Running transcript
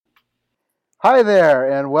Hi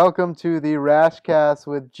there, and welcome to the Raschcast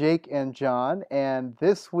with Jake and John. And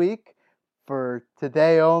this week, for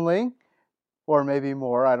today only, or maybe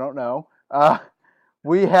more, I don't know,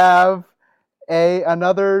 we have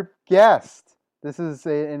another guest. This is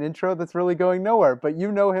an intro that's really going nowhere, but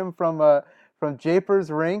you know him from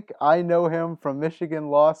Japer's Rink. I know him from Michigan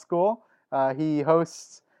Law School. He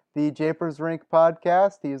hosts the Japer's Rink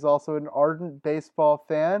podcast. He is also an ardent baseball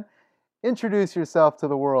fan. Introduce yourself to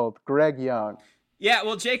the world, Greg Young. Yeah,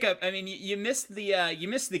 well, Jacob, I mean, you missed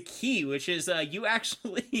the key, which is you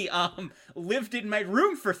actually lived in my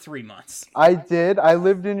room for 3 months. I did. I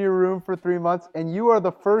lived in your room for 3 months, and you are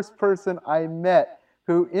the first person I met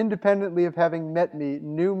who, independently of having met me,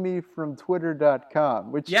 knew me from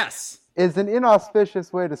Twitter.com, which Yes. is an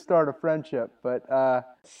inauspicious way to start a friendship. But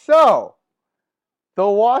so, the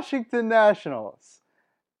Washington Nationals,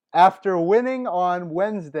 after winning on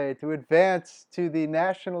Wednesday to advance to the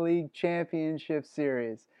National League Championship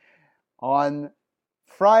Series, on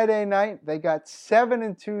Friday night, they got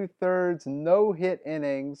 7 2/3 no-hit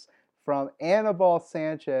innings from Anibal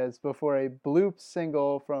Sanchez before a bloop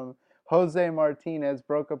single from Jose Martinez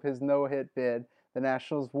broke up his no-hit bid. The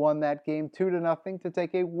Nationals won that game 2-0 to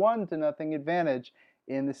take a 1-0 advantage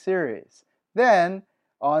in the series. Then,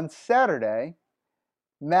 on Saturday,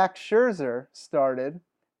 Max Scherzer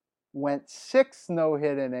went 6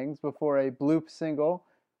 no-hit innings before a bloop single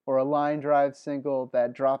or a line drive single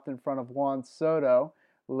that dropped in front of Juan Soto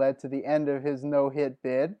led to the end of his no-hit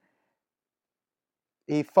bid.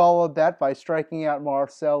 He followed that by striking out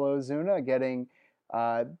Marcell Ozuna, getting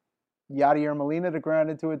Yadier Molina to ground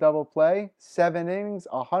into a double play. 7 innings,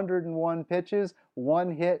 101 pitches,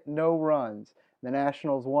 1 hit, no runs. The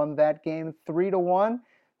Nationals won that game 3-1.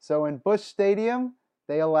 So in Busch Stadium,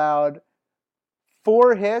 they allowed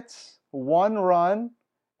 4 hits, 1 run,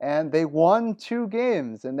 and they won 2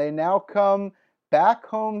 games. And they now come back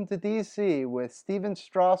home to D.C. with Steven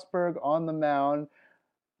Strasburg on the mound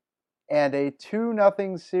and a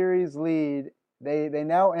 2-0 series lead. They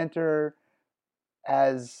now enter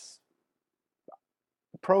as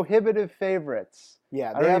prohibitive favorites.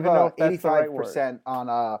 Yeah, I they don't have even know if that's the right 85%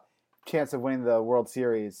 on chance of winning the World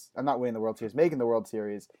Series. I'm not winning the World Series, making the World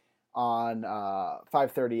Series on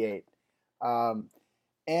 538.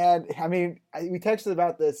 And I mean, we texted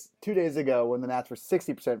about this 2 days ago when the Nats were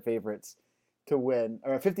 60% favorites to win,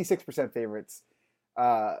 or 56% favorites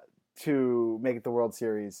to make it the World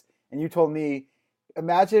Series. And you told me,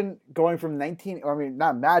 imagine going from 19, or I mean,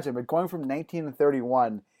 not imagine, but going from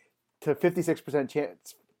 19-31 to 56%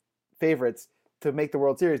 chance favorites to make the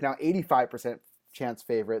World Series. Now 85% chance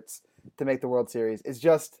favorites to make the World Series is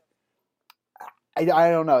just, I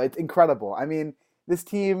don't know. It's incredible. I mean, this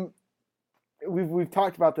team, we've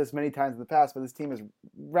talked about this many times in the past, but this team has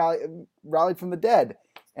rallied from the dead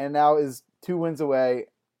and now is 2 wins away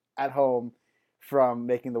at home from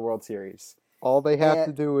making the World Series. All they have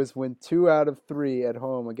to do is win 2 out of 3 at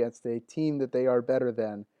home against a team that they are better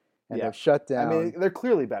than, and they're shut down. I mean, they're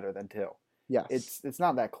clearly better than too. Yes. It's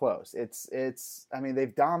not that close. It's I mean,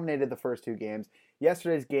 they've dominated the first 2 games.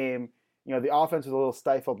 Yesterday's game, the offense was a little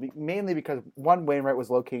stifled, mainly because Wainwright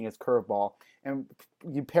was locating his curveball, and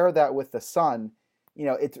you pair that with the sun,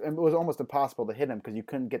 it was almost impossible to hit him because you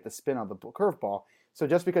couldn't get the spin on the curveball. So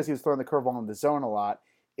just because he was throwing the curveball in the zone a lot,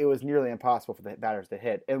 it was nearly impossible for the batters to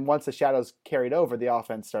hit. And once the shadows carried over, the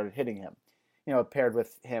offense started hitting him. Paired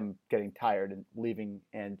with him getting tired and leaving,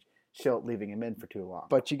 and Schilt leaving him in for too long.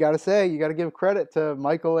 But you got to give credit to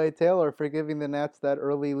Michael A. Taylor for giving the Nats that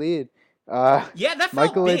early lead. Yeah, that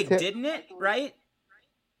felt big, didn't it? Right?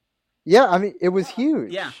 Yeah, I mean, it was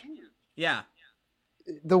huge. Yeah.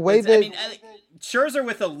 The way Scherzer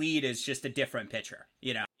with a lead is just a different pitcher,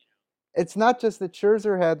 It's not just that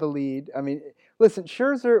Scherzer had the lead. I mean, listen,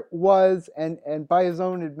 Scherzer was, and by his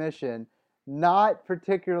own admission, not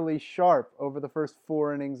particularly sharp over the first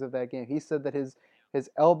 4 innings of that game. He said that his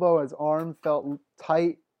elbow, his arm felt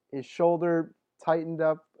tight, his shoulder tightened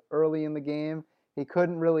up early in the game. He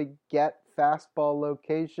couldn't really get fastball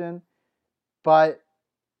location. But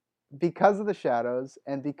because of the shadows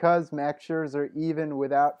and because Max Scherzer, even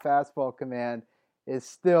without fastball command, is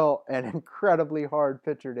still an incredibly hard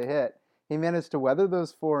pitcher to hit, he managed to weather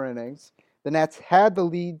those 4 innings. The Nats had the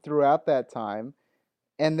lead throughout that time.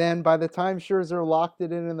 And then by the time Scherzer locked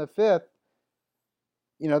it in the 5th,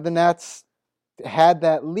 the Nats had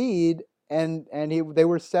that lead, and they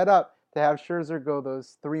were set up to have Scherzer go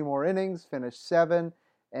those 3 more innings, finish 7,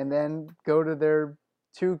 and then go to their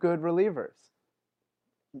 2 good relievers.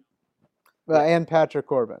 And Patrick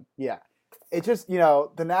Corbin. Yeah. It's just,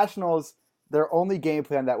 the Nationals, their only game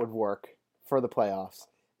plan that would work for the playoffs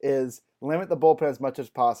is limit the bullpen as much as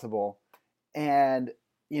possible and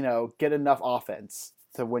get enough offense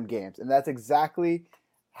to win games. And that's exactly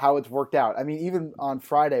how it's worked out. I mean, even on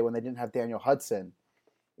Friday when they didn't have Daniel Hudson,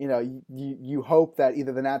 you hope that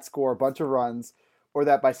either the Nats score a bunch of runs or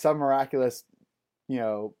that by some miraculous,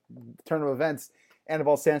 turn of events,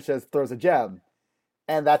 Anibal Sanchez throws a gem.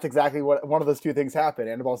 And that's exactly what one of those two things happened.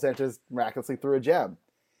 Anibal Sanchez miraculously threw a gem.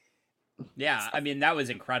 Yeah, I mean that was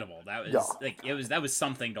incredible. That was that was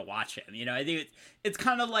something to watch him. I think it's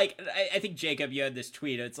kind of like I think Jacob, you had this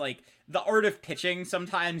tweet. It's like the art of pitching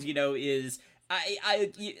sometimes, is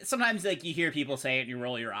sometimes like you hear people say it and you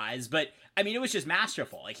roll your eyes, but I mean it was just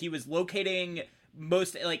masterful. Like he was locating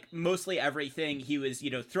mostly everything. He was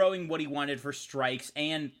throwing what he wanted for strikes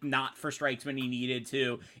and not for strikes when he needed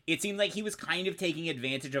to. It seemed like he was kind of taking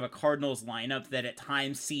advantage of a Cardinals lineup that at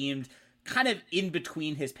times seemed kind of in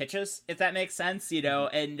between his pitches, if that makes sense,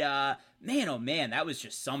 and man, oh man, that was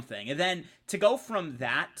just something. And then to go from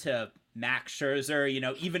that to Max Scherzer,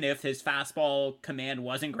 even if his fastball command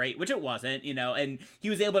wasn't great, which it wasn't, and he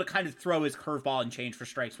was able to kind of throw his curveball and change for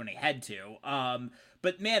strikes when he had to.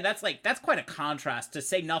 But man, that's quite a contrast, to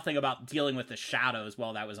say nothing about dealing with the shadows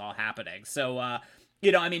while that was all happening. So, I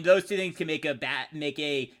mean, those two things can make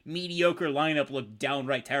a mediocre lineup look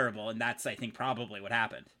downright terrible, and that's, I think, probably what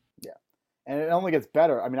happened. Yeah. And it only gets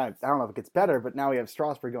better. I mean, I don't know if it gets better, but now we have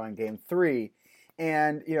Strasburg going Game 3.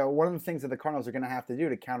 And, one of the things that the Cardinals are going to have to do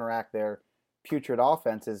to counteract their putrid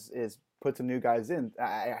offense is put some new guys in.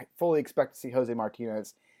 I fully expect to see Jose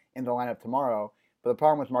Martinez in the lineup tomorrow. But the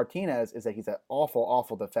problem with Martinez is that he's an awful,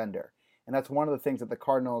 awful defender. And that's one of the things that the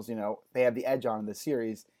Cardinals, they have the edge on in this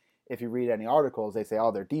series. If you read any articles, they say,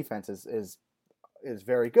 oh, their defense is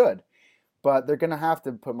very good. But they're going to have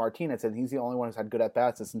to put Martinez in. He's the only one who's had good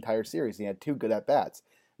at-bats this entire series. He had 2 good at-bats.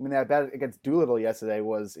 I mean, that bat against Doolittle yesterday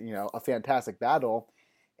was, a fantastic battle.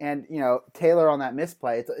 And, Taylor on that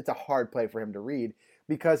misplay, it's a hard play for him to read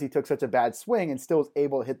because he took such a bad swing and still was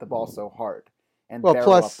able to hit the ball so hard and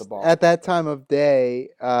barrel up the ball. At that time of day,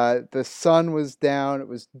 the sun was down. It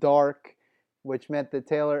was dark, which meant that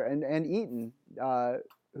Taylor and Eaton,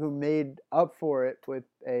 who made up for it with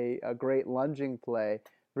a great lunging play,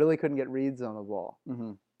 really couldn't get reads on the ball.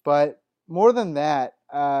 Mm-hmm. But more than that,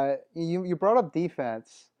 you brought up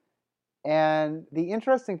defense. And the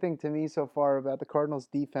interesting thing to me so far about the Cardinals'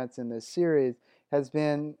 defense in this series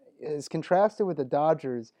is contrasted with the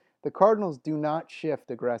Dodgers. The Cardinals do not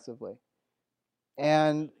shift aggressively.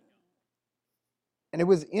 And it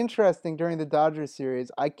was interesting during the Dodgers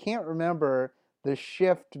series. I can't remember the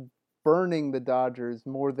shift burning the Dodgers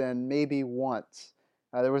more than maybe once.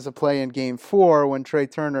 There was a play in Game 4 when Trey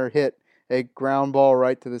Turner hit a ground ball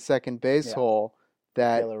right to the second base hole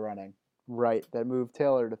that Taylor running. Right, that moved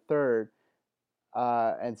Taylor to third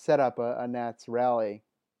and set up a Nats rally.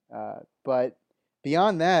 But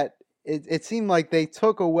beyond that, it seemed like they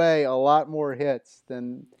took away a lot more hits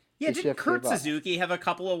than Yeah, didn't Kurt Suzuki have a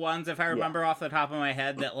couple of ones, if I remember off the top of my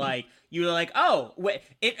head, that you were like, oh, wait,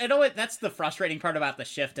 that's the frustrating part about the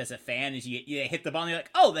shift as a fan is you hit the ball and you're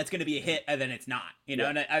like, oh, that's going to be a hit, and then it's not,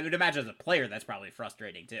 and I would imagine as a player that's probably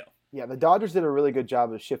frustrating too. Yeah, the Dodgers did a really good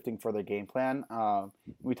job of shifting for their game plan.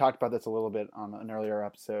 We talked about this a little bit on an earlier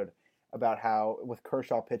episode about how with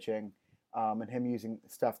Kershaw pitching and him using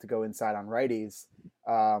stuff to go inside on righties,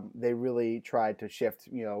 they really tried to shift,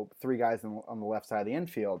 3 guys on the left side of the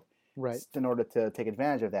infield. Right. In order to take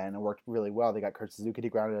advantage of that, and it worked really well. They got Kurt Suzuki to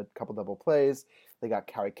ground a couple double plays. They got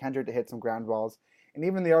Howie Kendrick to hit some ground balls. And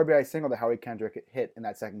even the RBI single that Howie Kendrick hit in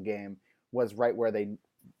that second game was right where they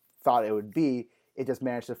thought it would be. It just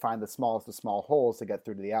managed to find the smallest of small holes to get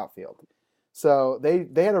through to the outfield. So they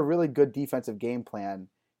had a really good defensive game plan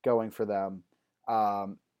going for them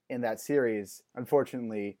in that series.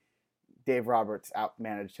 Unfortunately, Dave Roberts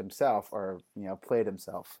outmanaged himself or, played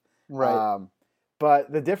himself. Right.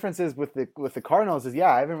 But the difference is with the Cardinals is,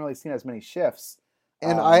 I haven't really seen as many shifts.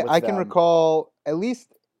 And I can recall, at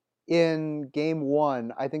least in Game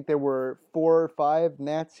 1, I think there were 4 or 5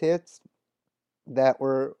 Nats hits that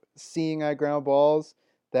were seeing eye ground balls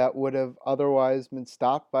that would have otherwise been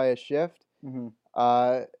stopped by a shift. Mm-hmm.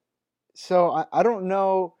 So I don't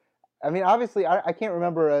know. I mean, obviously, I can't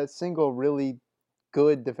remember a single really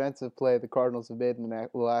good defensive play the Cardinals have made in the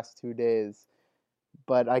last 2 days.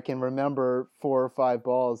 But I can remember 4 or 5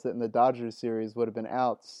 balls that in the Dodgers series would have been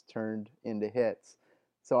outs turned into hits.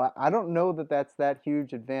 So I don't know that that's that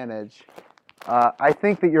huge advantage. I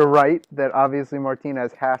think that you're right that obviously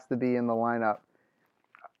Martinez has to be in the lineup.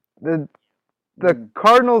 The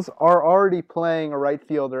Cardinals are already playing a right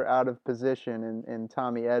fielder out of position in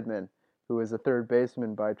Tommy Edman, who is a third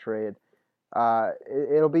baseman by trade.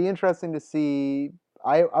 It'll be interesting to see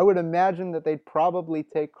I would imagine that they'd probably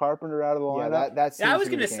take Carpenter out of the lineup. I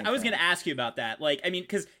was gonna ask you about that. Like, I mean,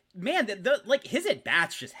 because man, like his at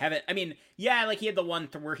bats just haven't. I mean, yeah, like he had the one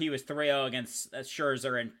where he was 3-0 against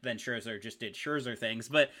Scherzer, and then Scherzer just did Scherzer things.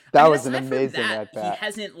 But that was an amazing at bat. He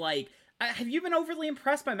hasn't like. Have you been overly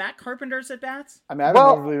impressed by Matt Carpenter's at bats? I mean, I haven't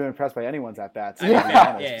overly been impressed by anyone's at bats.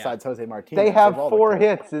 Besides Jose Martinez. They have 4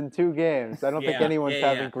 hits in 2 games. I don't think anyone's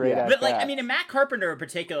having great at bats. But like, I mean, in Matt Carpenter in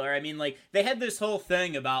particular, I mean, like they had this whole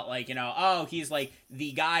thing about like, you know, oh, he's like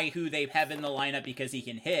the guy who they have in the lineup because he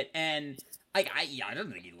can hit, and like I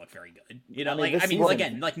don't think he looked very good. You know,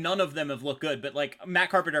 again, like none of them have looked good, but like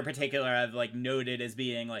Matt Carpenter in particular, I've like noted as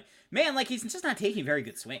being like, man, like he's just not taking very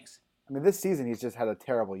good swings. I mean, this season he's just had a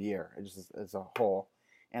terrible year, just as a whole.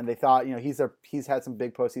 And they thought, you know, he's had some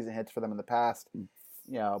big postseason hits for them in the past, you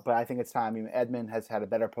know. But I think it's time. I mean, Edman has had a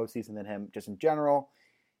better postseason than him, just in general.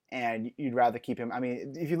 And you'd rather keep him. I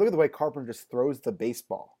mean, if you look at the way Carpenter just throws the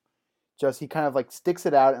baseball, he kind of like sticks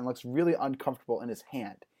it out and looks really uncomfortable in his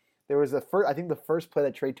hand. There was I think the first play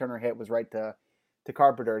that Trey Turner hit was right to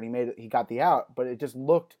Carpenter, and he got the out, but it just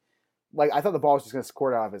looked like I thought the ball was just going to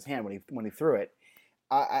squirt out of his hand when he threw it.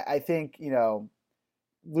 I think, you know,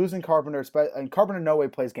 losing Carpenter, and Carpenter no way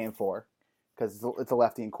plays Game 4 because it's a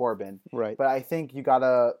lefty and Corbin. Right. But I think you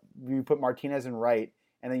put Martinez in right,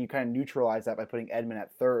 and then you kind of neutralize that by putting Edman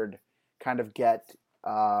at third, kind of get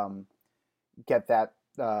that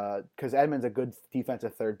because Edman's a good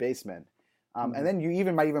defensive third baseman. And then you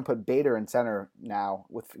might even put Bader in center now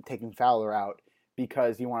with taking Fowler out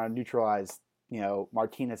because you want to neutralize, you know,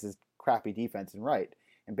 Martinez's crappy defense in right.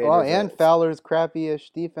 And Fowler's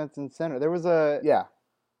crappy-ish defense in center. There was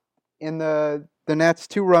in the Nats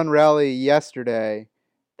 2-run rally yesterday,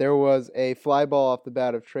 there was a fly ball off the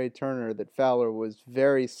bat of Trey Turner that Fowler was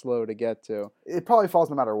very slow to get to. It probably falls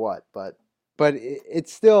no matter what, but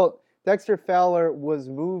it's still Dexter Fowler was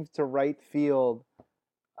moved to right field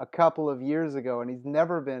a couple of years ago, and he's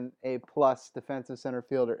never been a plus defensive center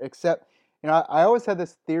fielder. Except, you know, I always had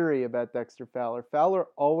this theory about Dexter Fowler. Fowler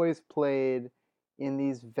always played in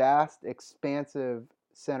these vast, expansive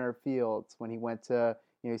center fields when he went to,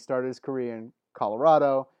 you know, he started his career in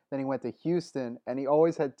Colorado, then he went to Houston, and he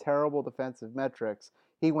always had terrible defensive metrics.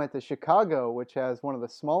 He went to Chicago, which has one of the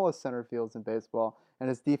smallest center fields in baseball, and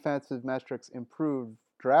his defensive metrics improved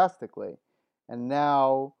drastically. And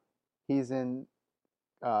now he's in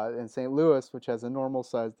St. Louis, which has a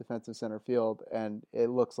normal-sized defensive center field, and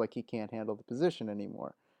it looks like he can't handle the position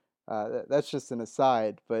anymore. That's just an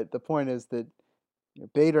aside, but the point is that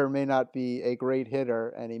Bader may not be a great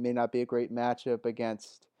hitter, and he may not be a great matchup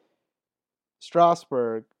against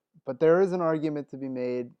Strasburg, but there is an argument to be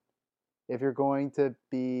made if you're going to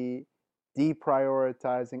be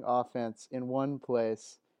deprioritizing offense in one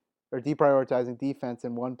place, or deprioritizing defense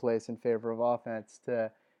in one place in favor of offense, to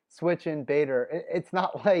switch in Bader. It's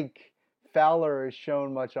not like Fowler has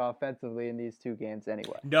shown much offensively in these 2 games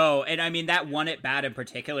anyway. No, and I mean that one at bat in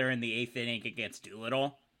particular in the 8th inning against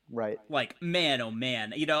Doolittle. Right. Like, man, oh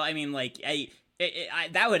man. You know, I mean, like, I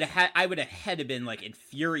would have had to been like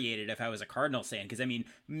infuriated if I was a Cardinals fan, because I mean,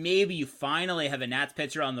 maybe you finally have a Nats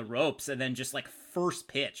pitcher on the ropes, and then just like first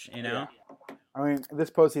pitch, you know. Yeah. I mean, this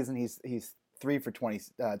postseason he's 3 for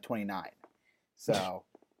 29, so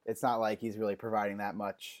it's not like he's really providing that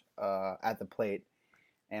much at the plate,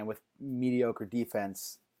 and with mediocre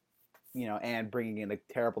defense, you know, and bringing in a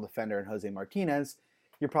terrible defender in Jose Martinez,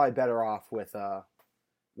 you're probably better off with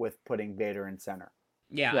putting Bader in center.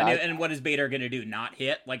 Yeah, and what is Bader going to do? Not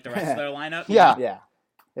hit like the rest of their lineup? Yeah.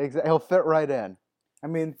 Exactly. He'll fit right in. I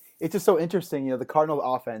mean, it's just so interesting. You know, the Cardinals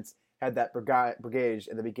offense had that brigade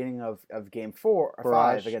at the beginning of Game 4 or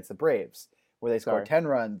 5 against the Braves, where they scored 10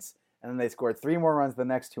 runs, and then they scored 3 more runs the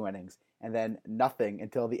next 2 innings, and then nothing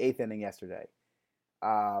until the 8th inning yesterday.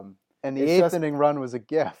 And the 8th inning run was a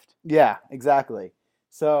gift. Yeah, exactly.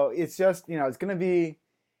 So it's just, you know, it's going to be,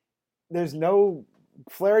 there's no,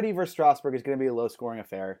 Flaherty versus Strasburg is going to be a low-scoring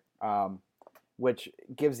affair, which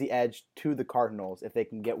gives the edge to the Cardinals if they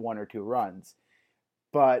can get 1 or 2 runs.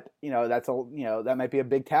 But, you know, that might be a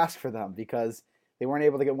big task for them because they weren't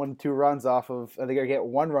able to get 1 or 2 runs off of, they got to get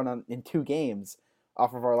 1 run in 2 games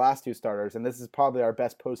off of our last 2 starters, and this is probably our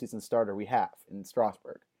best postseason starter we have in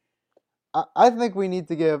Strasburg. I think we need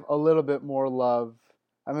to give a little bit more love.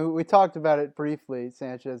 I mean, we talked about it briefly,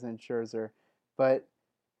 Sanchez and Scherzer, but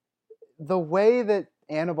the way that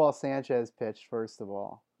Anibal Sanchez pitched, first of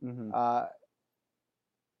all, you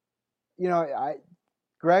know,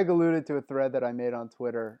 Greg alluded to a thread that I made on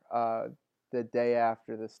Twitter the day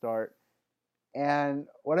after the start, and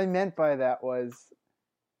what I meant by that was,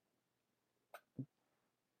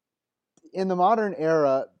 in the modern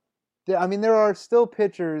era, I mean, there are still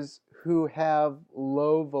pitchers who have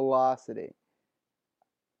low velocity.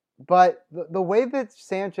 But the way that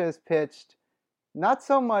Sanchez pitched, not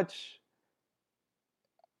so much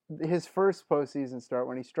his first postseason start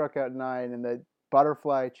when he struck out 9 and the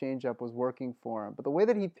butterfly changeup was working for him, but the way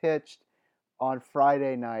that he pitched on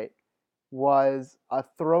Friday night was a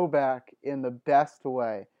throwback in the best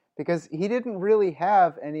way because he didn't really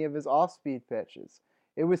have any of his off-speed pitches.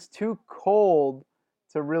 It was too cold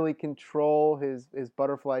to really control his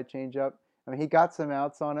butterfly changeup. I mean, he got some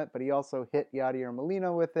outs on it, but he also hit Yadier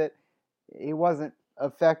Molina with it. He wasn't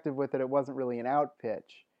effective with it. It wasn't really an out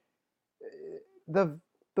pitch. The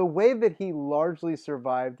way that he largely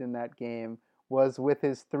survived in that game was with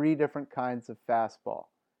his 3 different kinds of fastball.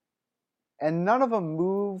 And none of them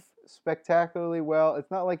move spectacularly well. It's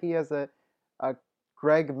not like he has a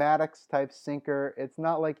Greg Maddux type sinker. It's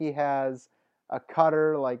not like he has a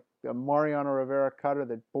cutter like a Mariano Rivera cutter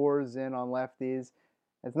that bores in on lefties.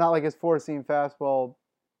 It's not like his 4-seam fastball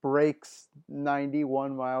breaks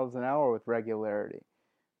 91 miles an hour with regularity.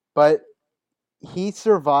 But he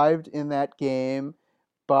survived in that game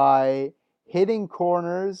by hitting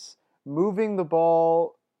corners, moving the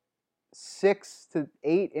ball 6 to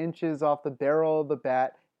 8 inches off the barrel of the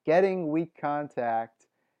bat, getting weak contact.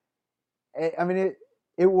 I mean,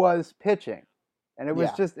 it was pitching. And it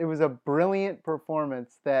was it was a brilliant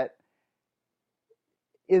performance that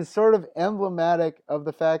is sort of emblematic of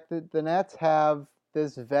the fact that the Nats have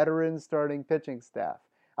this veteran starting pitching staff.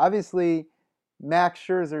 Obviously, Max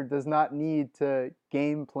Scherzer does not need to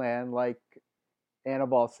game plan like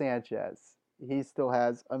Anibal Sanchez. He still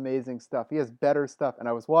has amazing stuff. He has better stuff. And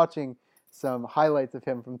I was watching some highlights of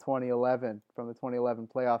him from 2011, from the 2011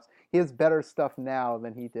 playoffs. He has better stuff now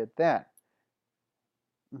than he did then.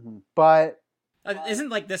 Mm-hmm. But isn't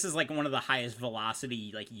like this is like one of the highest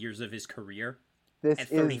velocity like years of his career? This is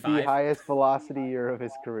the highest velocity year of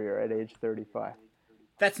his career at age 35.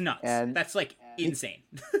 That's nuts. And that's like insane.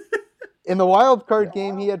 In the wild card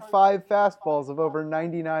game, he had 5 fastballs of over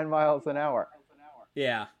 99 miles an hour.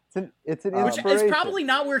 Yeah. It's an inspiration. Which is probably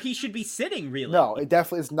not where he should be sitting, really. No, it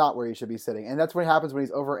definitely is not where he should be sitting. And that's what happens when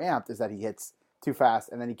he's overamped, is that he hits too fast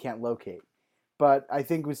and then he can't locate. But I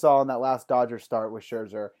think we saw in that last Dodgers start with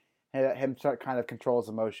Scherzer, him start kind of control his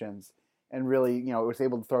emotions and really, was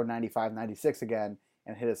able to throw 95, 96 again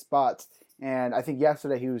and hit his spots. And I think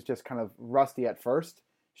yesterday he was just kind of rusty at first,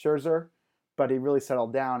 Scherzer, but he really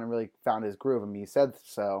settled down and really found his groove. I mean, he said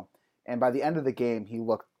so. And by the end of the game, he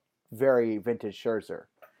looked very vintage Scherzer.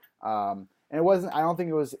 And it wasn't. I don't think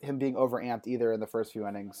it was him being overamped either in the first few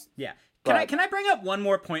innings. Yeah. Can I bring up one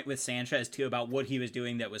more point with Sanchez too about what he was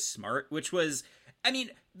doing that was smart, which was, I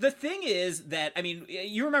mean, the thing is that, I mean,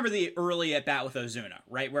 you remember the early at bat with Ozuna,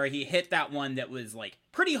 right, where he hit that one that was like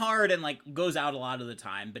pretty hard and like goes out a lot of the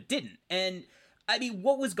time, but didn't. And I mean,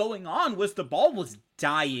 what was going on was the ball was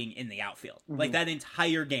dying in the outfield. Mm-hmm. Like that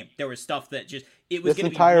entire game, there was stuff that just it was. This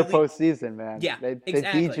entire postseason, man. Yeah, they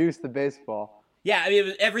exactly. de-juiced the baseball. Yeah, I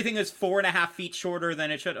mean, everything is 4.5 feet shorter than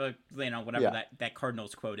it should. Whatever that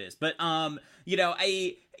Cardinals quote is. But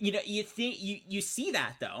you think you see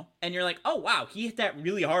that though, and you're like, oh wow, he hit that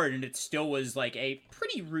really hard, and it still was like a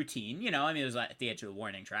pretty routine. I mean, it was at the edge of the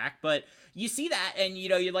warning track, but you see that, and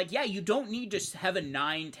you're like, yeah, you don't need to have a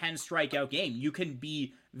 9-10 strikeout game. You can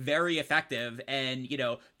be very effective and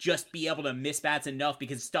just be able to miss bats enough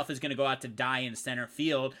because stuff is going to go out to die in center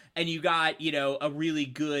field, and you got a really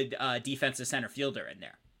good defensive center fielder in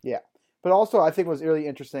there. Yeah, but also I think what was really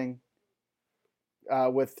interesting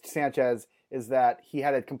with Sanchez is that he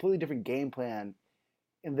had a completely different game plan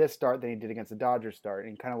in this start than he did against the Dodgers start,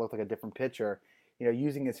 and he kind of looked like a different pitcher,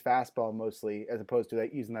 using his fastball mostly as opposed to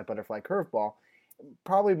using that butterfly curveball,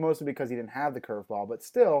 probably mostly because he didn't have the curveball, but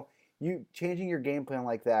still, you changing your game plan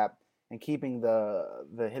like that and keeping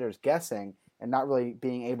the hitters guessing and not really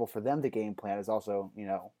being able for them to game plan is also,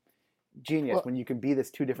 genius when you can be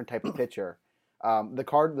this 2 different type of pitcher.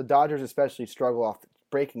 The Dodgers especially struggle off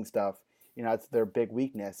breaking stuff. It's their big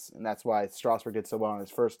weakness, and that's why Strasburg did so well on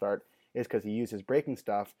his first start, is because he used his breaking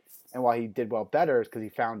stuff, and why he did well better is because he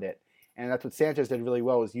found it. And that's what Sanchez did really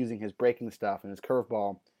well, was using his breaking stuff and his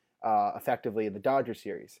curveball effectively in the Dodger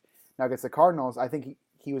series. Now against the Cardinals, I think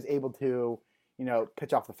he was able to,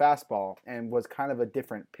 pitch off the fastball and was kind of a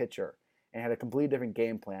different pitcher and had a completely different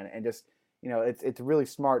game plan. And just, it's really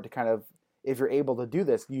smart to kind of, if you're able to do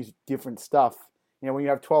this, use different stuff. When you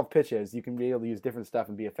have 12 pitches, you can be able to use different stuff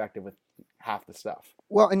and be effective with half the stuff.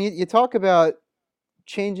 Well, and you talk about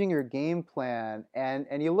changing your game plan, and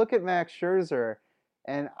you look at Max Scherzer,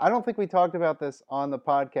 and I don't think we talked about this on the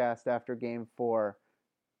podcast after Game 4.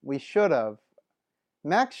 We should have.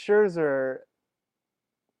 Max Scherzer,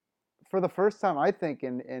 for the first time, I think,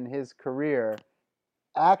 in his career,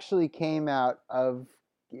 actually came out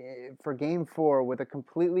for Game 4 with a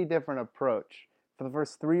completely different approach for the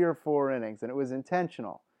first 3 or 4 innings, and it was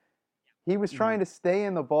intentional. He was trying to stay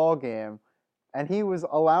in the ball game, and he was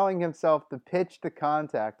allowing himself to pitch to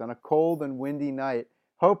contact on a cold and windy night,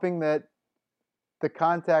 hoping that the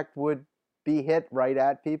contact would be hit right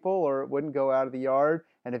at people or it wouldn't go out of the yard,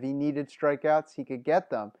 and if he needed strikeouts, he could get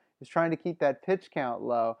them. He was trying to keep that pitch count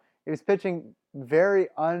low. He was pitching very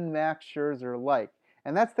un-Max Scherzer-like.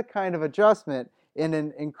 And that's the kind of adjustment in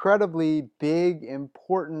an incredibly big,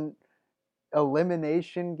 important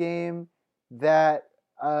elimination game that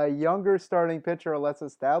a younger starting pitcher, a less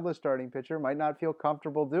established starting pitcher, might not feel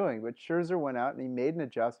comfortable doing. But Scherzer went out and he made an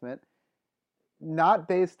adjustment, not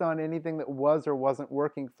based on anything that was or wasn't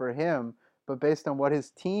working for him, but based on what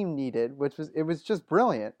his team needed, it was just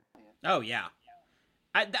brilliant. Oh, yeah.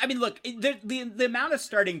 I mean, look, the amount of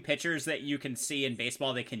starting pitchers that you can see in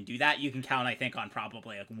baseball that can do that, you can count, I think, on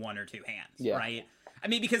probably like 1 or 2 hands, right? I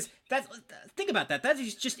mean, because think about that. That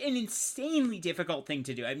is just an insanely difficult thing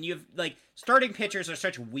to do. I mean, you have, like, starting pitchers are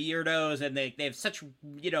such weirdos, and they have such,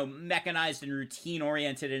 mechanized and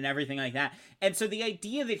routine-oriented and everything like that. And so the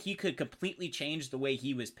idea that he could completely change the way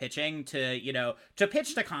he was pitching to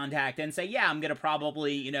pitch to contact and say, yeah, I'm going to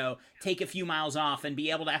probably, take a few miles off and be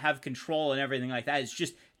able to have control and everything like that is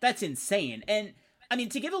just, that's insane. And, I mean,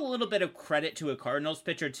 to give a little bit of credit to a Cardinals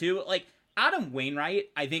pitcher, too, like, Adam Wainwright,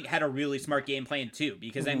 I think, had a really smart game plan, too,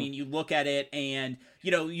 because, I mean, you look at it and,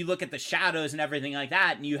 you look at the shadows and everything like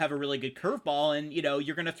that, and you have a really good curveball, and,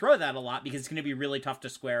 you're going to throw that a lot because it's going to be really tough to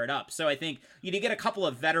square it up. So I think you get a couple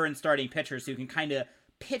of veteran starting pitchers who can kind of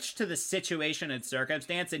pitch to the situation and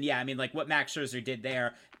circumstance, and, yeah, I mean, like, what Max Scherzer did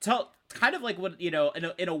there, kind of like what, in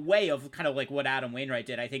a way of kind of like what Adam Wainwright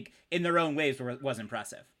did, I think, in their own ways was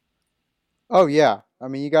impressive. Oh, yeah. I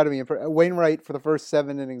mean, you got to be impressed. Wainwright, for the first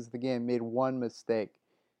 7 innings of the game, made one mistake.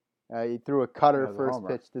 He threw a cutter first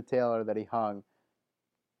pitch to Taylor that he hung.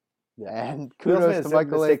 Yeah. And kudos to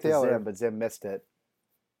Michael A. Taylor. But Zim missed it.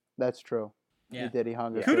 That's true. Yeah. He did. He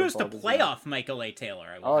hung. Kudos to playoff Michael A.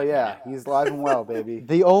 Taylor. He's live and well, baby.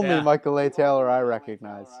 The only Michael A. Taylor I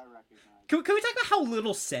recognize. Can we talk about how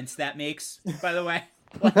little sense that makes, by the way?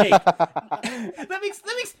 Like, that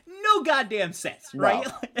makes no goddamn sense, right?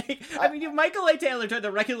 No. Like, I mean, you have Michael A. Taylor during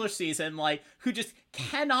the regular season, like, who just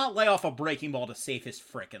cannot lay off a breaking ball to save his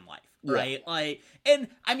frickin' life, right? Yeah. Like, and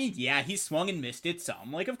I mean, yeah, he's swung and missed it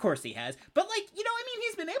some, like, of course he has, but like,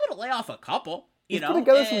 he's been able to lay off a couple. He's put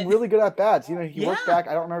together some really good at bats. He worked back.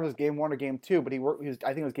 I don't remember if it was game 1 or game 2, but I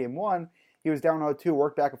think it was game 1. He was down 0-2,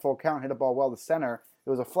 worked back a full count, hit a ball well to center. It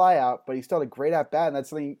was a fly out, but he still had a great at bat, and that's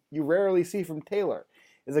something you rarely see from Taylor.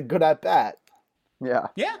 Is a good at bat. Yeah.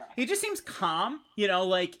 Yeah, he just seems calm,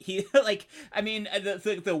 like he, like, I mean,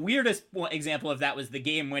 the weirdest example of that was the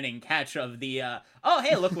game-winning catch of the, oh,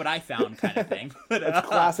 hey, look what I found kind of thing. That's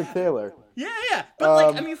classic Taylor. Yeah, but,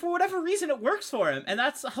 like, I mean, for whatever reason, it works for him, and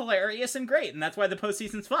that's hilarious and great, and that's why the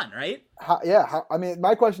postseason's fun, right? I mean,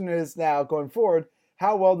 my question is now, going forward,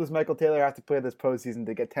 how well does Michael Taylor have to play this postseason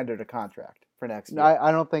to get tendered a contract for next year?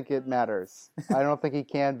 I don't think it matters. I don't think he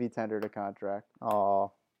can be tendered a contract.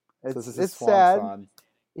 Oh, it's sad. Song.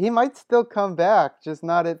 He might still come back, just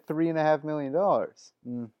not at $3.5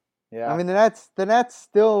 million. Yeah. I mean, the Nets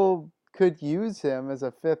still could use him as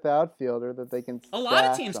a 5th outfielder that they can. A lot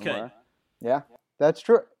of teams somewhere. could. Yeah, that's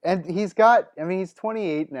true. And he's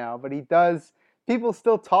 28 now, but he does. People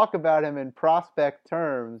still talk about him in prospect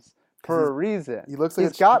terms for a reason. He looks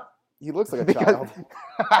like he looks like a child.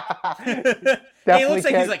 He looks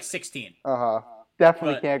like he's like 16.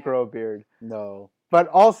 Definitely can't grow a beard. No. But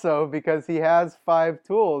also because he has 5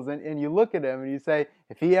 tools, and you look at him and you say,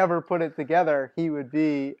 if he ever put it together, he would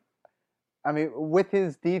be, I mean, with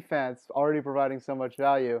his defense already providing so much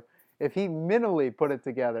value, if he minimally put it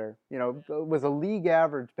together, was a league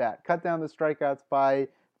average bat, cut down the strikeouts by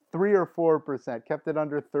 3 or 4%, kept it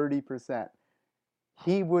under 30%,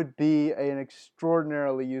 he would be an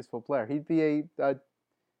extraordinarily useful player. He'd be a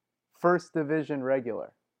first division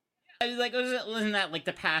regular. Like, wasn't that like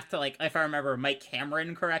the path to, like, if I remember Mike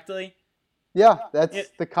Cameron correctly? Yeah, that's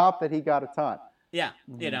the comp that he got a ton. Yeah,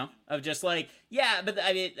 of just like, yeah, but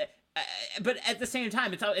I mean, but at the same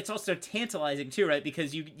time, it's also tantalizing too, right?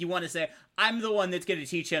 Because you want to say, I'm the one that's going to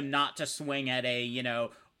teach him not to swing at a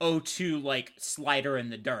 0-2 like slider in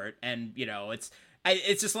the dirt, and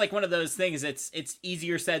it's just like one of those things. It's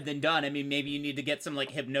easier said than done. I mean, maybe you need to get some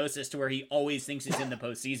like hypnosis to where he always thinks he's in the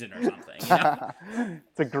postseason or something.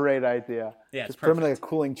 It's a great idea. Yeah, just put him in like a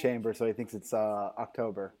cooling chamber so he thinks it's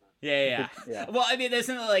October. Yeah. Well, I mean,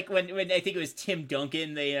 isn't it like when I think it was Tim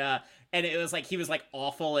Duncan, they and it was like he was like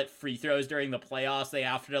awful at free throws during the playoffs. They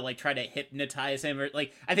offered to like try to hypnotize him, or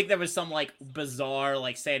like I think there was some like bizarre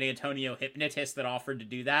like San Antonio hypnotist that offered to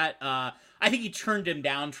do that. I think he turned him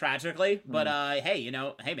down tragically, but hey,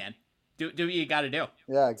 hey man, do what you got to do.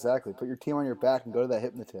 Yeah, exactly. Put your team on your back and go to that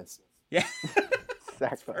hypnotist. Yeah.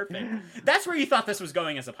 Exactly. Perfect. That's where you thought this was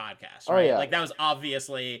going as a podcast, right? Oh, yeah. Like that was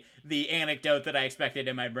obviously the anecdote that I expected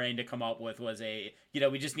in my brain to come up with was we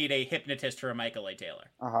just need a hypnotist for Michael A. Taylor.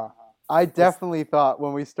 I definitely thought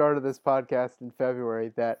when we started this podcast in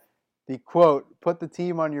February that the quote, put the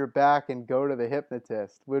team on your back and go to the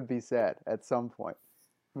hypnotist would be said at some point.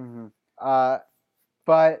 Mm-hmm.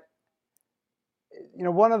 But,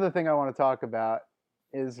 one other thing I want to talk about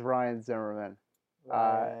is Ryan Zimmerman.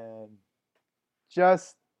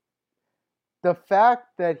 Just the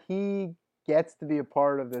fact that he gets to be a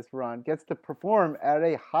part of this run, gets to perform at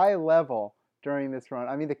a high level during this run.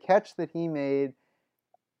 I mean, the catch that he made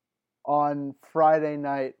on Friday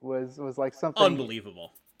night was like something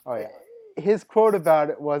unbelievable. Oh yeah. His quote about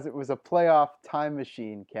it was a playoff time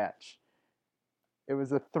machine catch. It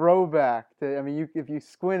was a throwback to, if you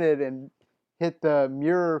squinted and hit the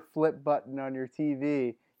mirror flip button on your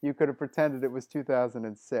TV, you could have pretended it was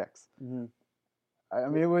 2006. Mm-hmm.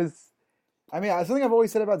 It was. Something I've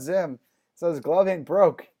always said about Zim. So his glove ain't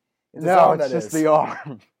broke. It's just the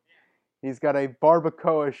arm. He's got a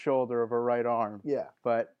barbacoa shoulder of a right arm. Yeah,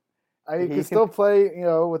 but he can still play.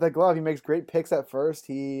 With that glove, he makes great picks at first.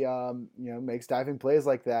 He, makes diving plays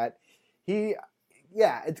like that.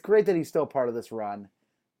 It's great that he's still part of this run.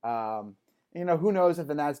 Who knows if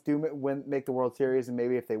the Nats do make the World Series, and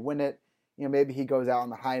maybe if they win it, maybe he goes out on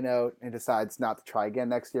the high note and decides not to try again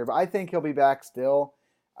next year. But I think he'll be back still.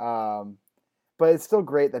 But it's still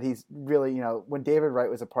great that he's really, when David Wright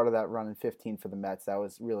was a part of that run in 15 for the Mets, that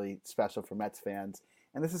was really special for Mets fans.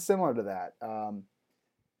 And this is similar to that.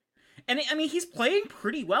 And he's playing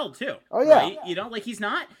pretty well too. Oh yeah. Right? He's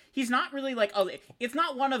not really like, it's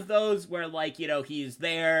not one of those where he's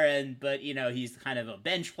there but he's kind of a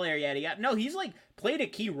bench player yet. No, he's played a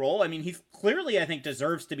key role. He's clearly, I think,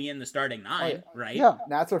 deserves to be in the starting nine, right? Yeah.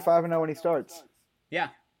 Nats are 5-0 when he starts. Yeah.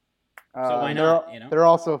 So why not? They're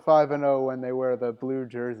also 5-0 when they wear the blue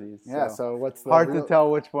jerseys. Yeah. So what's hard to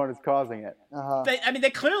tell which one is causing it? They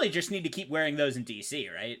clearly just need to keep wearing those in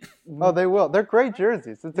DC, right? Oh, they will. They're great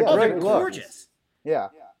jerseys. It's a great they're look. gorgeous. Yeah.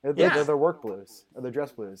 They're their work blues or their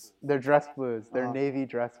dress blues. They're dress blues. They're navy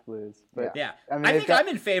dress blues. But yeah. I think I'm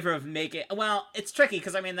in favor of making. Well, it's tricky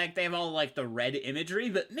because they have all the red imagery,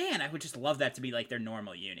 but man, I would just love that to be their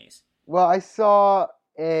normal unis. Well, I saw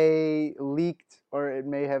a leaked, or it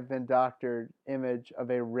may have been doctored, image of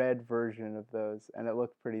a red version of those, and it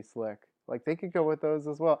looked pretty slick. They could go with those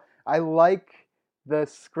as well. I like the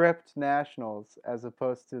script Nationals as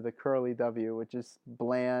opposed to the curly W, which is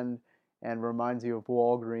bland and reminds you of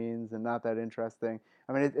Walgreens and not that interesting.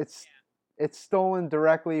 It's stolen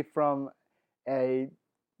directly from a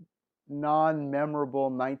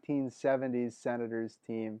non-memorable 1970s Senators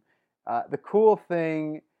team. The cool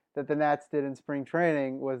thing that the Nats did in spring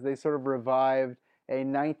training was they sort of revived a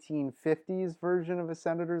 1950s version of a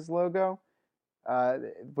Senators logo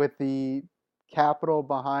with the capital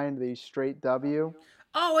behind the straight W.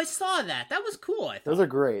 Oh, I saw that. That was cool. I thought. Those are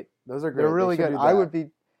great. They're really good.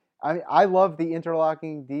 I love the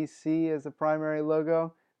interlocking DC as a primary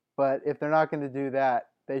logo, but if they're not going to do that,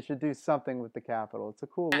 they should do something with the capital. It's a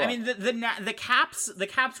cool look. The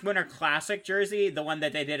Caps Winter Classic jersey, the one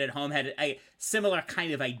that they did at home, had a similar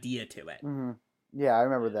kind of idea to it. Mm-hmm. Yeah, I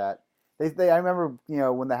remember that. I remember,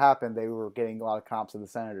 when that happened, they were getting a lot of comps of the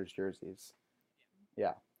Senators jerseys.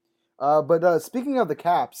 Yeah. But speaking of the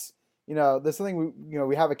Caps, there's something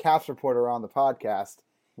we have a Caps reporter on the podcast.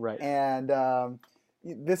 Right. And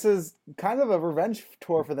this is kind of a revenge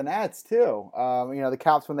tour for the Nats too. The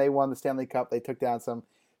Caps, when they won the Stanley Cup, they took down some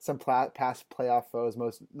past playoff foes,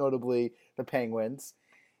 most notably the Penguins.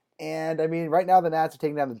 And right now the Nats are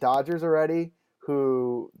taking down the Dodgers already,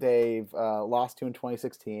 who they've lost to in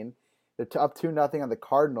 2016. They're up 2-0 on the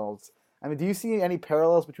Cardinals. Do you see any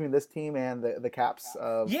parallels between this team and the Caps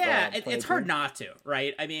of? Yeah, it's hard not to,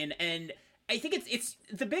 right? And I think it's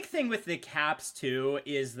the big thing with the Caps too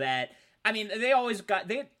is that.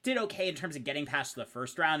 They did okay in terms of getting past the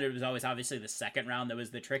first round. It was always obviously the second round that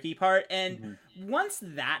was the tricky part. And once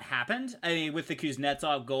that happened, with the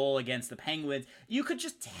Kuznetsov goal against the Penguins, you could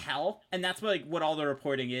just tell, and that's what all the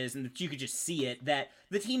reporting is, and you could just see it, that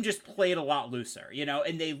the team just played a lot looser,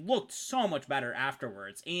 and they looked so much better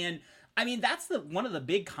afterwards. And that's one of the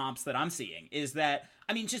big comps that I'm seeing is that,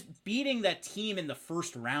 just beating that team in the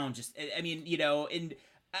first round, and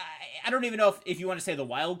I don't even know if you want to say the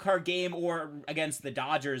wild card game or against the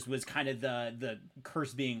Dodgers was kind of the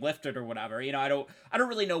curse being lifted or whatever. I don't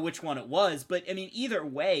really know which one it was, but I mean either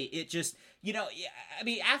way, it just I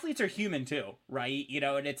mean athletes are human too, right?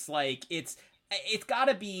 And it's like it's got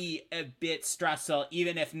to be a bit stressful,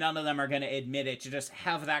 even if none of them are going to admit it, to just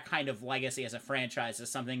have that kind of legacy as a franchise as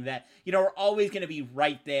something that, we're always going to be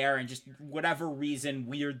right there, and just whatever reason,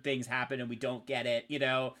 weird things happen and we don't get it,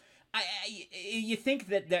 you think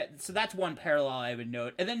so that's one parallel I would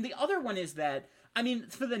note. And then the other one is that, I mean,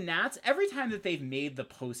 for the Nats, every time that they've made the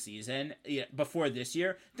postseason before this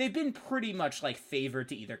year, they've been pretty much like favored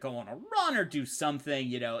to either go on a run or do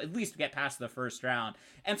something, at least get past the first round.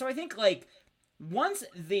 And so I think like, once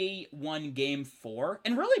they won game 4,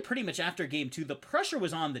 and really pretty much after game 2, the pressure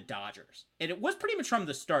was on the Dodgers. And it was pretty much from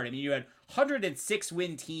the start. I mean, you had 106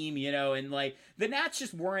 win team, and like the Nats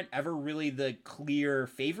just weren't ever really the clear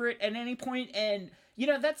favorite at any point. And,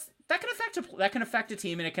 that can affect a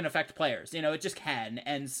team, and it can affect players. It just can.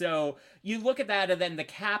 And so you look at that, and then the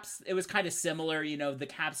Caps, it was kind of similar. The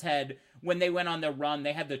Caps had, when they went on the run,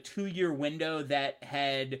 they had the 2-year window that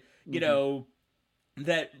had,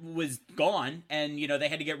 that was gone, and they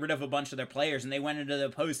had to get rid of a bunch of their players, and they went into the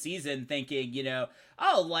postseason thinking,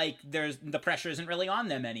 like the pressure isn't really on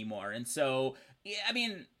them anymore. And so, I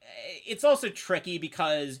mean, it's also tricky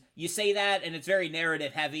because you say that, and it's very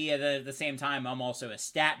narrative heavy. At the same time, I'm also a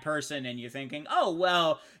stat person, and you're thinking, oh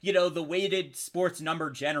well, the weighted sports number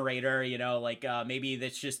generator,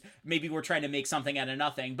 maybe we're trying to make something out of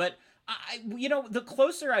nothing, but. The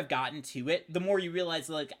closer I've gotten to it, the more you realize,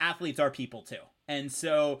 like, athletes are people too. And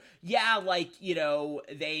so, yeah, like,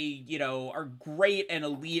 they, are great and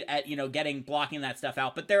elite at, blocking that stuff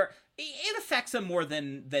out, but it affects them more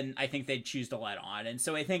than I think they'd choose to let on. And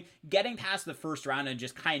so I think getting past the first round and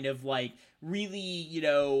just kind of like really,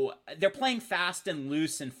 they're playing fast and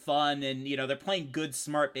loose and fun, and, they're playing good,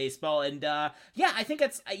 smart baseball. And, yeah, I think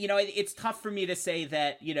it's tough for me to say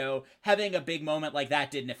that, having a big moment like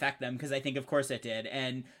that didn't affect them, because I think, of course, it did.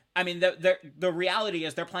 And, I mean, the reality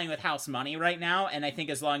is they're playing with house money right now, and I think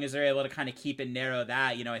as long as they're able to kind of keep and narrow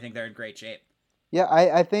that, I think they're in great shape. Yeah,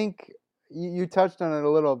 I think you touched on it a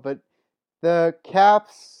little, but the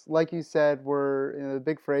Caps, like you said, were the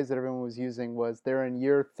big phrase that everyone was using was they're in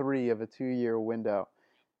year 3 of a 2-year window,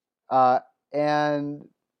 and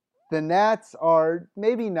the Nats are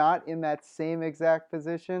maybe not in that same exact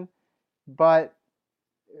position, but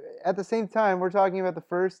at the same time, we're talking about the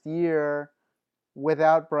first year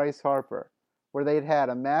without Bryce Harper, where they'd had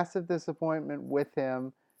a massive disappointment with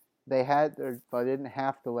him. They didn't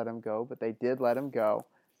have to let him go, but they did let him go.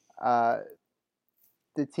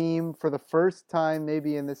 The team, for the first time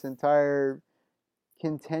maybe in this entire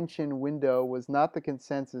contention window, was not the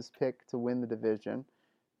consensus pick to win the division.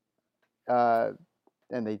 And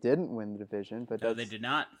they didn't win the division, but no, they did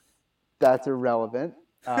not. That's irrelevant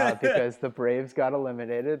because the Braves got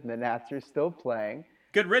eliminated and the Nats are still playing.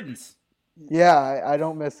 Good riddance. Yeah, I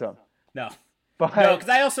don't miss them. No. No,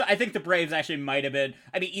 because I think the Braves actually might have been.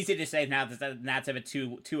 I mean, easy to say now that the Nats have a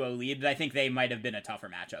 2-0 lead, but I think they might have been a tougher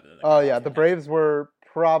matchup. The Braves were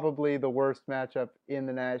probably the worst matchup in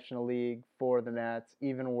the National League for the Nats,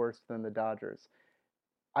 even worse than the Dodgers.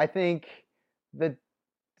 I think the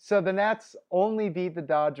Nats only beat the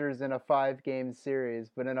Dodgers in a 5-game series,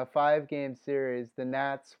 but in a 5-game series, the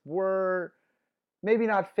Nats were maybe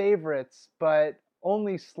not favorites, but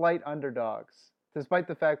only slight underdogs, despite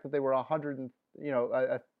the fact that they were a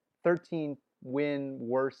 13-win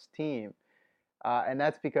worse team. And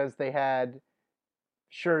that's because they had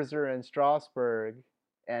Scherzer and Strasburg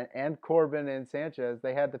and Corbin and Sanchez.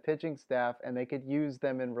 They had the pitching staff, and they could use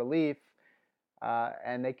them in relief,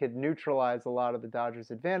 and they could neutralize a lot of the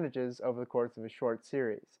Dodgers' advantages over the course of a short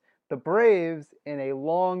series. The Braves, in a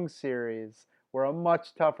long series, were a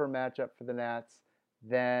much tougher matchup for the Nats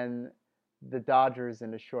than the Dodgers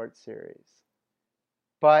in a short series.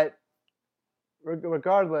 But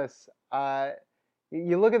regardless,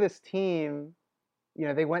 you look at this team,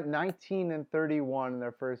 they went 19-31 in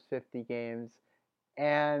their first 50 games,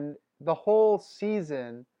 and the whole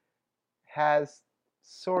season has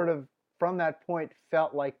sort of, from that point,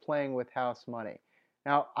 felt like playing with house money.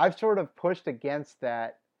 Now, I've sort of pushed against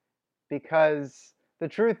that because the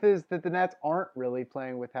truth is that the Nats aren't really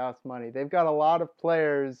playing with house money. They've got a lot of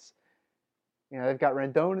players. They've got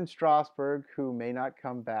Rendon and Strasburg, who may not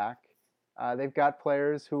come back. They've got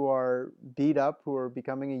players who are beat up, who are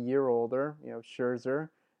becoming a year older. Scherzer.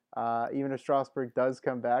 Even if Strasburg does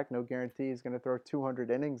come back, no guarantee he's going to throw 200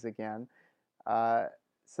 innings again.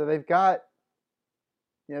 So they've got,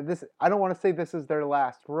 this. I don't want to say this is their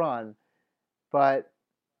last run, but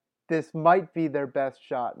this might be their best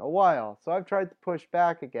shot in a while. So I've tried to push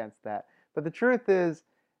back against that. But the truth is,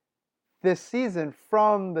 this season,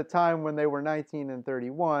 from the time when they were 19 and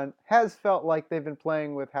 31, has felt like they've been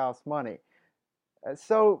playing with house money.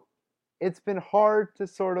 So it's been hard to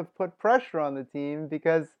sort of put pressure on the team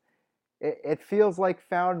because it feels like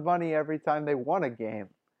found money every time they won a game.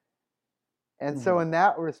 And so in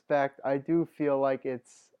that respect, I do feel like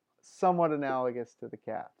it's somewhat analogous to the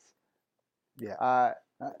Caps. Yeah.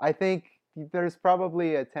 I think there's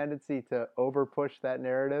probably a tendency to over-push that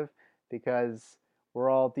narrative because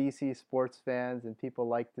we're all DC sports fans and people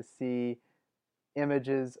like to see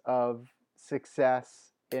images of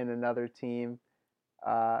success in another team.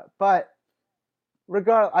 But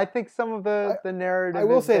regardless, I think some of the narrative I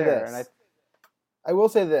will is say there. this. I will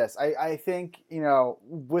say this. I think,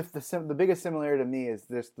 with the biggest similarity to me is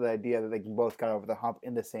just the idea that they both got over the hump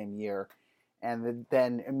in the same year and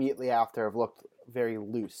then immediately after have looked very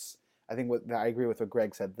loose. I think I agree with what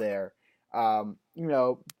Greg said there.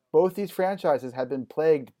 Both these franchises have been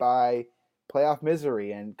plagued by playoff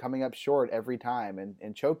misery and coming up short every time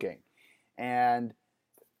and choking. And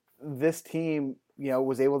this team,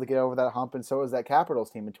 was able to get over that hump, and so was that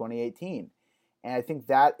Capitals team in 2018. And I think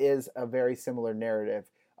that is a very similar narrative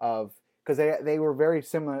because they were very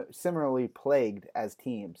similarly plagued as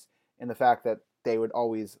teams in the fact that they would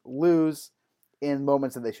always lose in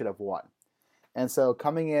moments that they should have won. And so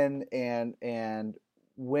coming in and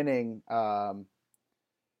winning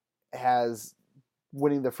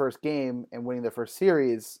winning the first game and winning the first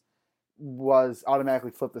series was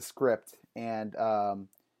automatically flipped the script and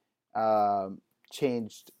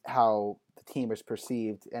changed how the team is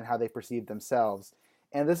perceived and how they perceive themselves.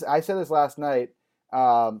 And I said this last night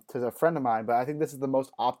to a friend of mine, but I think this is the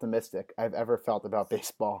most optimistic I've ever felt about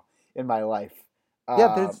baseball in my life.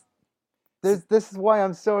 This is why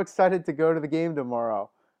I'm so excited to go to the game tomorrow.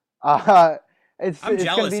 It's going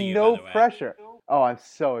to be no pressure. Oh, I'm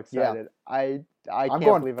so excited. Yeah. I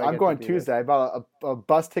can't believe I'm going Tuesday. I bought a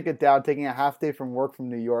bus ticket down, taking a half day from work from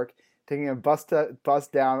New York, taking a bus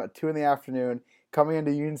down at 2 p.m, coming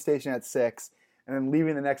into Union Station at 6, and then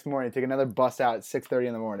leaving the next morning, take another bus out at 6:30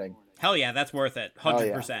 in the morning. Hell yeah, that's worth it.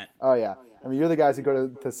 100%. Oh yeah. I mean, you're the guys who go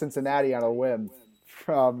to Cincinnati on a whim.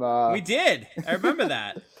 We did. I remember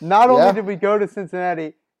that. Not only did we go to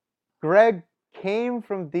Cincinnati, Greg came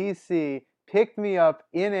from D.C., picked me up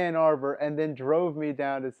in Ann Arbor, and then drove me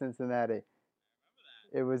down to Cincinnati.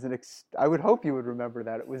 It was I would hope you would remember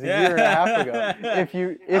that. It was a year and a half ago. That was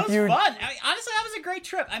fun. Honestly, that was a great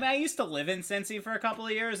trip. I mean, I used to live in Cincy for a couple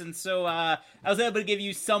of years, and so I was able to give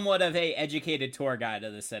you somewhat of a educated tour guide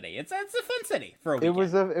of the city. It's a fun city for a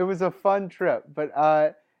weekend. It was a fun trip, but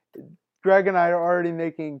Greg and I are already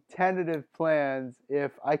making tentative plans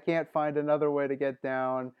if I can't find another way to get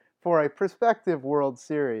down for a prospective World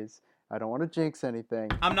Series. I don't want to jinx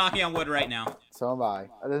anything. I'm knocking on wood right now. So am I.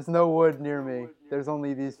 There's no wood near me. There's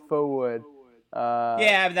only these faux wood.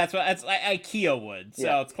 Yeah, that's IKEA wood,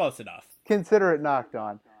 so it's close enough. Consider it knocked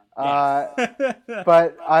on.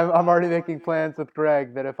 But I'm already making plans with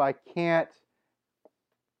Greg that if I can't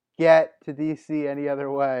get to DC any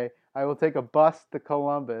other way, I will take a bus to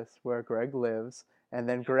Columbus, where Greg lives, and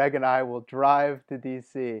then Greg and I will drive to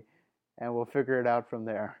DC, and we'll figure it out from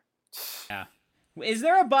there. Yeah. Is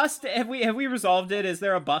there a bus? Have we resolved it? Is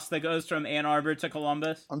there a bus that goes from Ann Arbor to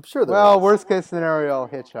Columbus? I'm sure there is. Worst case scenario, I'll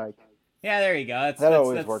hitchhike. Yeah, there you go. That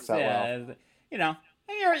always works out well.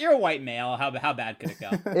 You're a white male. How bad could it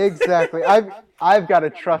go? Exactly. I've got a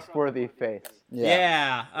trustworthy face.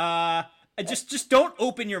 Yeah. Just don't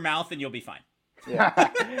open your mouth and you'll be fine. Yeah.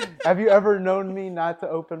 Have you ever known me not to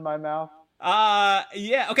open my mouth?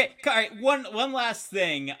 Yeah. Okay. All right. One last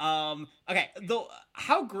thing. Okay.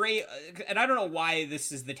 How great, and I don't know why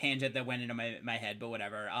this is the tangent that went into my head, but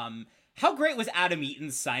whatever. How great was Adam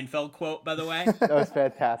Eaton's Seinfeld quote, by the way? That was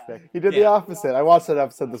fantastic. He did the opposite. I watched that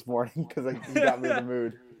episode this morning because he got me in the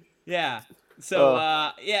mood. Yeah. So,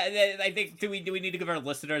 I think, do we need to give our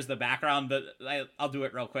listeners the background? But I'll do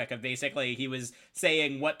it real quick. Basically, he was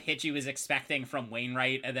saying what pitch he was expecting from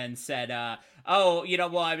Wainwright, and then said, I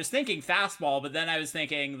was thinking fastball, but then I was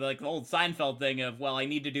thinking, like, the old Seinfeld thing of, well,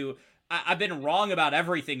 I've been wrong about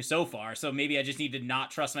everything so far, so maybe I just need to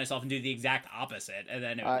not trust myself and do the exact opposite, and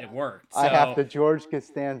then it worked. So, I have to George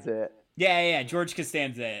Costanza it. Yeah, George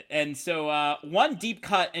Costanza it. And so, 1, deep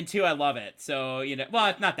cut, and 2, I love it. So, well,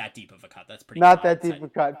 it's not that deep of a cut. That's pretty Not that deep of a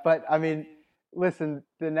cut, but, I mean, listen,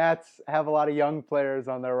 the Nats have a lot of young players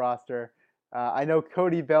on their roster. I know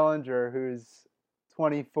Cody Bellinger, who's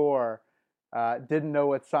 24, didn't know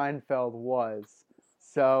what Seinfeld was.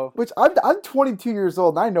 So, which I'm 22 years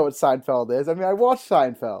old and I know what Seinfeld is. I mean, I watched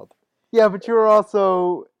Seinfeld. Yeah, but you were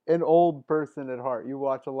also an old person at heart. You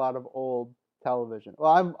watch a lot of old television.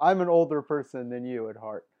 Well, I'm an older person than you at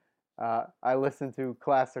heart. I listen to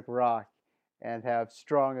classic rock and have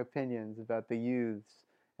strong opinions about the youths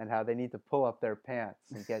and how they need to pull up their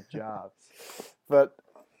pants and get jobs. But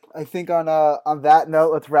I think on that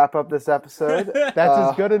note, let's wrap up this episode. That's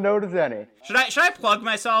as good a note as any. Should I plug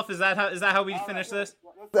myself? Is that how we finish this?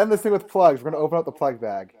 Let's end this thing with plugs. We're gonna open up the plug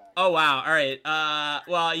bag. Oh wow! All right.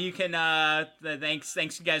 Well, you can.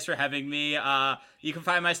 Thanks, you guys for having me. You can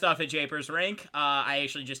find my stuff at Japer's Rink. I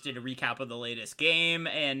actually just did a recap of the latest game,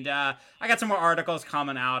 and I got some more articles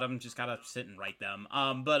coming out. I'm just gotta sit and write them.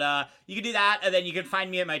 But you can do that, and then you can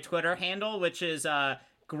find me at my Twitter handle, which is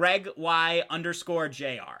GregY_JR.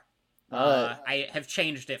 I have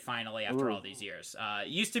changed it finally after all these years. It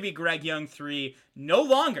used to be Greg Young 3, no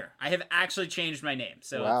longer. I have actually changed my name,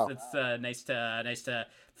 so it's nice to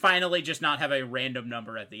finally just not have a random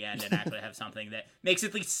number at the end and actually have something that makes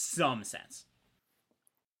at least some sense.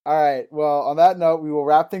 All right. Well, on that note, we will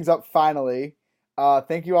wrap things up finally.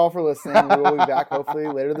 Thank you all for listening. We will be back hopefully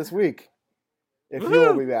later this week. If you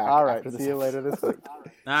will be back. All right. See you later this week.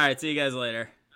 All right. See you guys later.